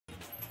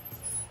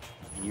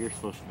You're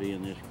supposed to be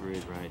in this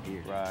grid right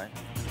here. Right.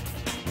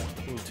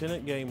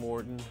 Lieutenant Game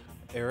Warden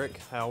Eric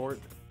Howard,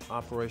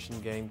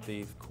 Operation Game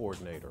Thief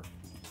Coordinator.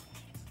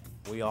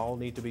 We all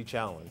need to be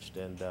challenged,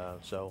 and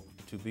so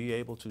to be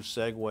able to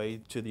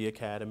segue to the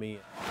academy,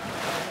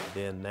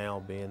 then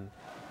now being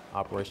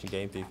Operation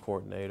Game Thief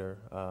Coordinator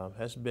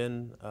has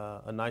been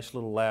a nice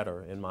little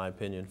ladder, in my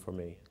opinion, for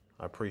me.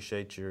 I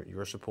appreciate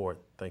your support.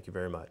 Thank you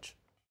very much.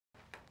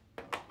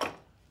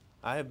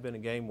 I have been a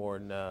game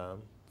warden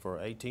for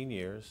 18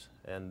 years,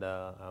 and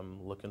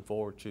I'm looking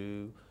forward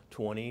to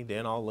 20,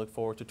 then I'll look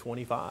forward to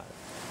 25.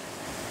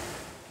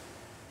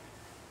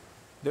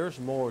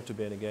 There's more to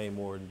being a game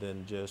warden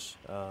than just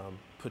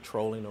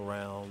patrolling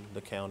around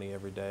the county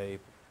every day.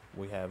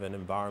 We have an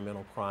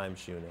environmental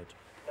crimes unit.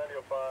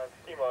 905,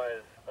 TMI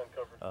is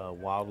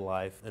uncovered.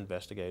 Wildlife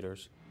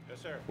investigators.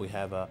 Yes, sir. We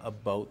have a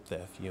boat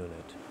theft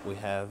unit. We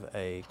have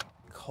a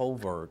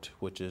covert,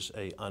 which is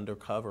a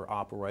undercover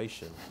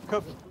operation.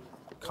 Cover.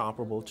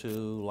 Comparable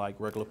to like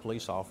regular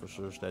police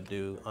officers that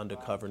do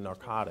undercover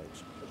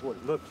narcotics. That's what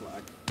it looks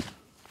like.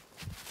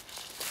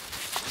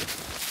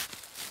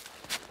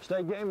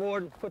 Stay game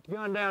warden, put the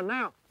gun down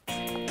now.